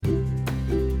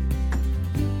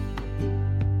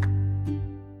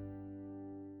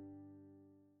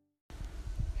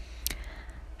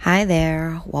Hi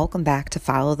there, welcome back to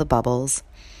Follow the Bubbles.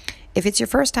 If it's your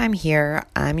first time here,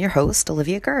 I'm your host,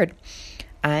 Olivia Gerd.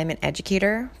 I'm an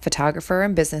educator, photographer,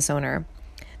 and business owner.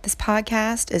 This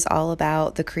podcast is all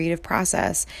about the creative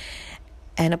process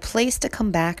and a place to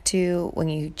come back to when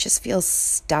you just feel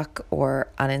stuck or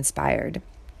uninspired.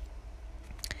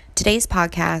 Today's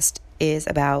podcast is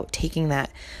about taking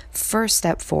that first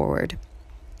step forward.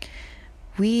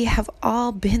 We have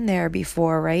all been there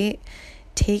before, right?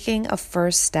 Taking a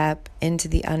first step into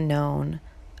the unknown,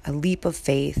 a leap of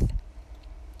faith.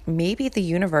 Maybe the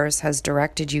universe has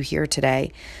directed you here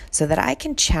today so that I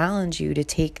can challenge you to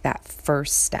take that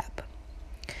first step.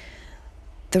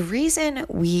 The reason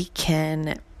we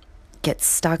can get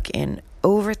stuck in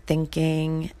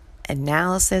overthinking,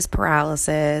 analysis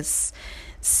paralysis,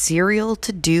 serial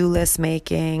to-do list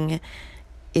making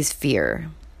is fear.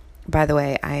 By the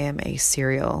way, I am a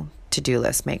serial to-do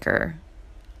list maker.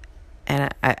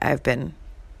 And I've been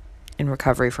in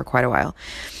recovery for quite a while.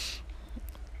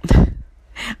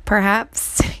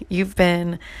 Perhaps you've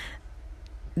been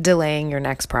delaying your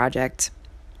next project,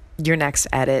 your next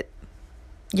edit,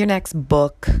 your next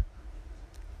book,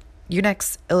 your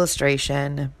next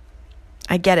illustration.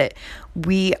 I get it.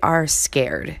 We are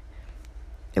scared.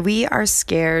 We are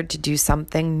scared to do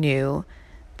something new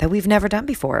that we've never done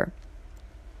before.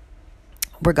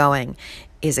 We're going,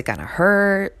 is it going to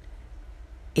hurt?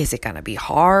 Is it going to be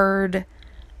hard?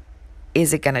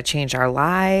 Is it going to change our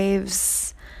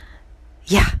lives?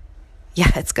 Yeah,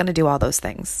 it's going to do all those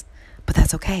things. But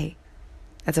that's okay.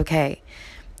 That's okay.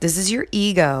 This is your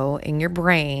ego in your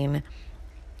brain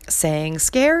saying,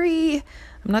 scary,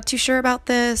 I'm not too sure about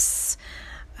this.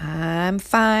 I'm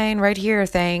fine right here,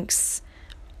 thanks.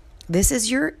 This is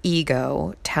your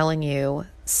ego telling you,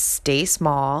 stay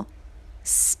small,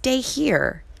 stay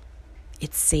here.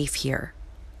 It's safe here.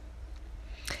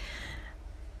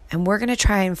 And we're going to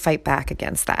try and fight back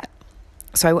against that.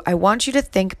 So I want you to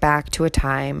think back to a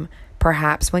time,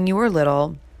 perhaps when you were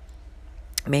little,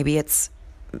 maybe it's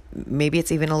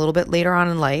even a little bit later on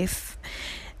in life,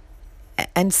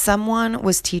 and someone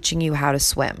was teaching you how to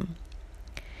swim.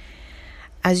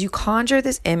 As you conjure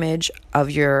this image of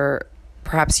your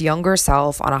perhaps younger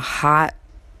self on a hot,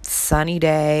 sunny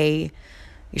day,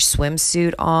 your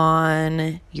swimsuit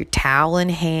on, your towel in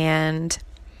hand,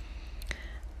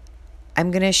 I'm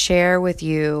going to share with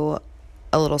you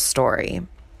a little story.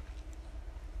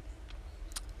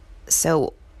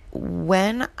 So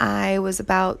when I was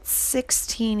about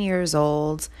 16 years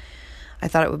old, I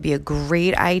thought it would be a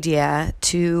great idea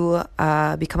to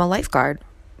become a lifeguard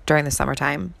during the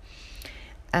summertime.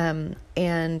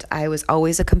 And I was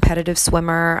always a competitive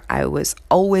swimmer. I was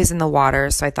always in the water.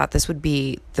 So I thought this would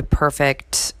be the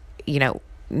perfect,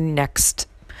 next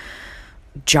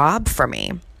job for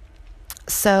me.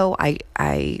 So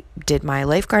I did my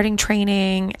lifeguarding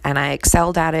training and I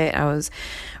excelled at it. I was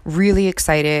really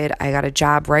excited. I got a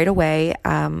job right away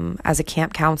as a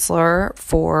camp counselor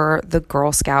for the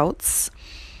Girl Scouts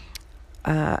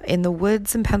in the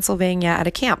woods in Pennsylvania at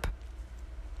a camp.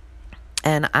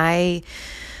 And I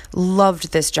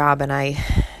loved this job and I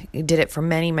did it for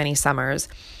many, many summers.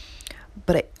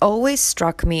 But it always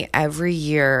struck me every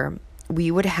year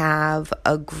we would have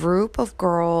a group of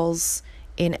girls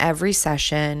in every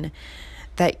session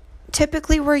that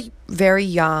typically were very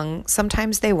young.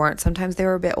 Sometimes they weren't. Sometimes they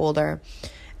were a bit older.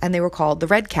 And they were called the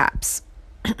Red Caps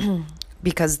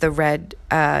because the red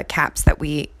caps that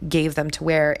we gave them to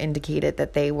wear indicated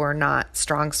that they were not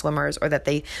strong swimmers or that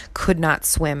they could not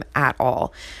swim at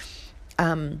all.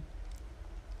 And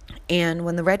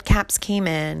when the Red Caps came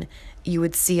in, you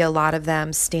would see a lot of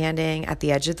them standing at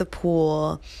the edge of the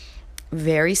pool,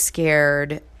 very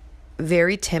scared,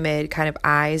 very timid, kind of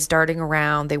eyes darting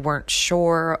around. They weren't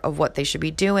sure of what they should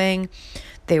be doing.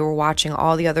 They were watching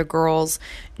all the other girls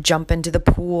jump into the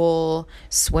pool,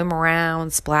 swim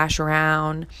around, splash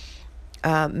around.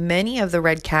 Many of the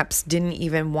Red Caps didn't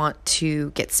even want to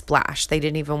get splashed. They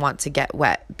didn't even want to get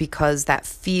wet because that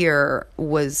fear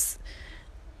was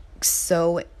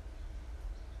so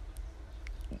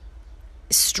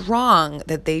strong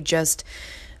that they just...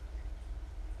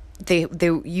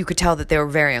 you could tell that they were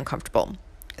very uncomfortable.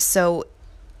 So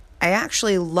I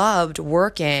actually loved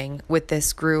working with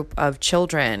this group of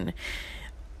children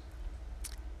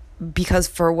because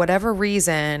for whatever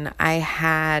reason, I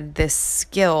had this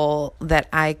skill that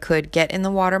I could get in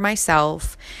the water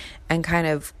myself and kind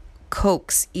of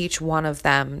coax each one of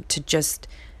them to just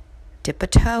dip a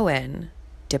toe in,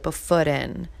 dip a foot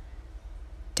in,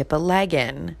 dip a leg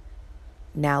in.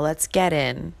 Now let's get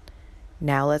in.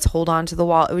 Now let's hold on to the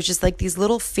wall. It was just like these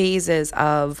little phases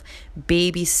of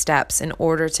baby steps in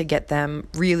order to get them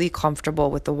really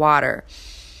comfortable with the water.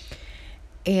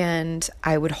 and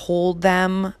I would hold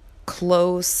them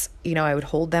close. I would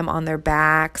hold them on their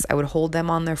backs. I would hold them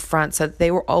on their front so that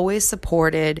they were always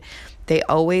supported. They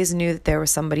always knew that there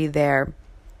was somebody there.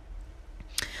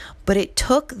 But it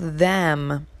took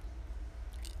them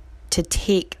to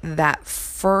take that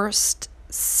first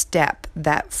step,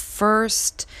 that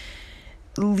first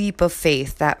leap of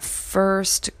faith, that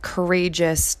first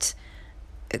courageous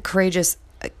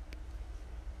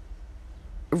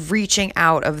reaching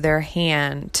out of their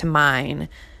hand to mine.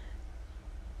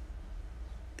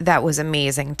 That was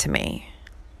amazing to me.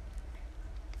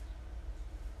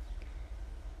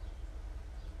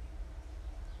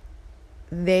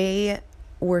 They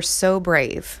were so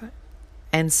brave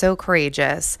and so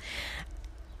courageous.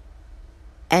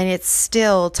 And it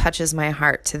still touches my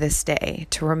heart to this day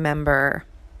to remember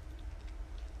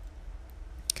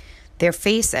their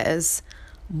faces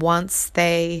once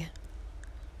they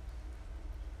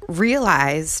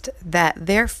realized that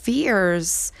their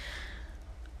fears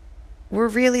were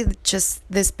really just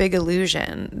this big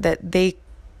illusion, that they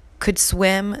could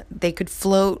swim, they could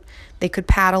float, they could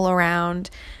paddle around.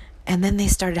 And then they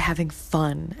started having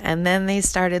fun, and then they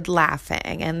started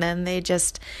laughing, and then they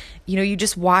just, you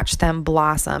just watch them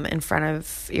blossom in front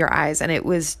of your eyes, and it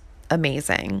was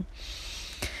amazing.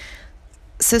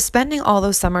 So spending all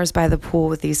those summers by the pool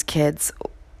with these kids,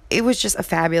 it was just a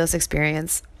fabulous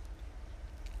experience.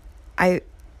 I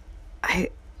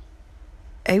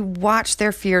watched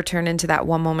their fear turn into that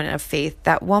one moment of faith,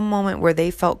 that one moment where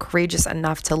they felt courageous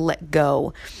enough to let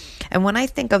go. And when I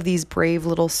think of these brave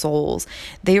little souls,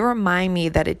 they remind me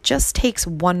that it just takes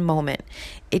one moment.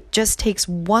 It just takes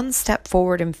one step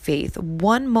forward in faith,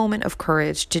 one moment of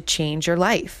courage to change your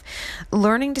life.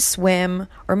 Learning to swim,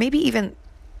 or maybe even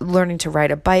learning to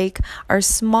ride a bike, are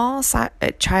small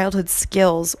childhood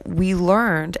skills we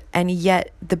learned, and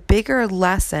yet the bigger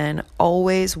lesson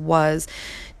always was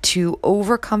to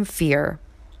overcome fear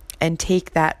and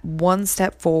take that one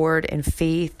step forward in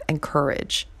faith and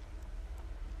courage.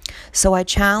 So I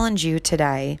challenge you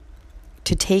today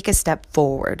to take a step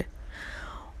forward.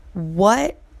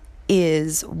 What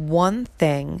is one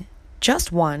thing,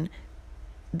 just one,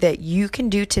 that you can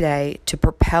do today to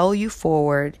propel you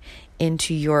forward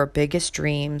into your biggest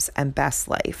dreams and best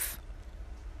life?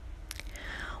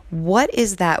 What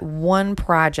is that one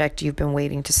project you've been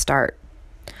waiting to start?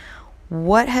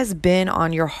 What has been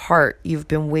on your heart you've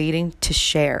been waiting to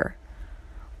share?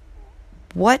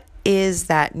 What is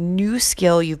that new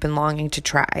skill you've been longing to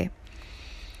try?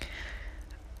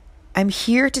 I'm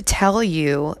here to tell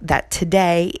you that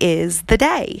today is the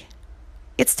day.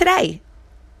 It's today.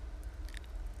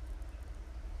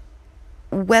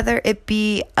 Whether it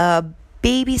be a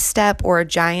baby step or a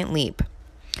giant leap,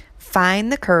 find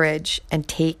the courage and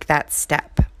take that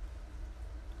step.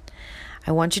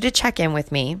 I want you to check in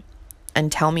with me and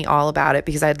tell me all about it,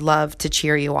 because I'd love to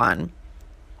cheer you on.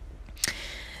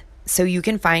 So you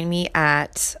can find me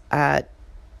at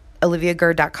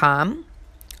oliviagird.com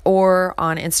or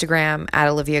on Instagram at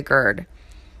oliviagird.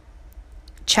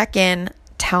 Check in,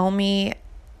 tell me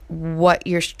what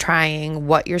you're trying,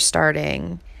 what you're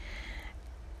starting.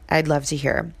 I'd love to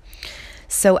hear.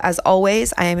 So as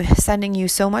always, I am sending you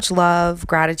so much love,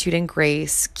 gratitude, and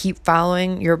grace. Keep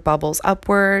following your bubbles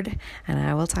upward, and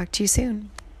I will talk to you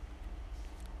soon.